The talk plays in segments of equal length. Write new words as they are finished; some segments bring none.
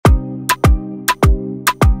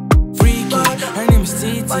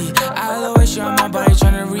Titi. I love way she on my body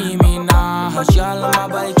tryna read me, nah. She all on my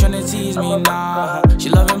body tryna tease me, nah. She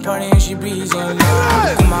loving party and she breezy,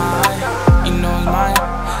 nah. Kuma, you know it's mine.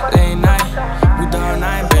 Late night, we the whole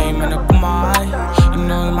night, babe, man, Kuma, you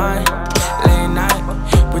know it's mine. Late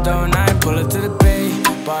night, we the whole night, pull up to the bay,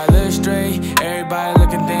 by the straight. Everybody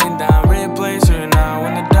looking thin down, red place her now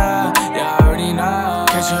when the die, yeah, I already know.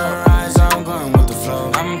 Catch her eyes, I'm going with the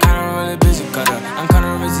flow. I'm kinda really busy, cutter. I'm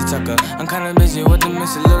kinda busy, tucker. I'm kinda busy with the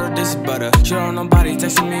missy, little dizzy butter. She don't know nobody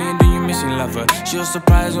texting me and do you miss me, lover? She was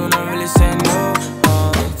surprised when I really said no.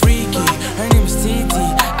 Freaky, her name is Titi.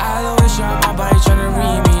 I love when she on my body tryna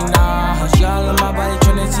read me, nah. She all on my body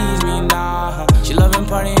tryna tease me, nah. She loving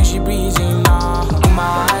party and she breezy, nah.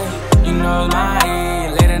 Kuma, you know my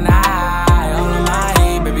late at night, all of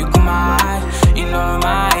my baby Kuma, you know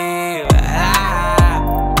my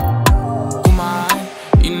Kuma,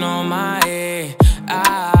 you know my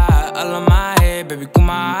all of my baby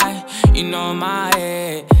Kuma, you know my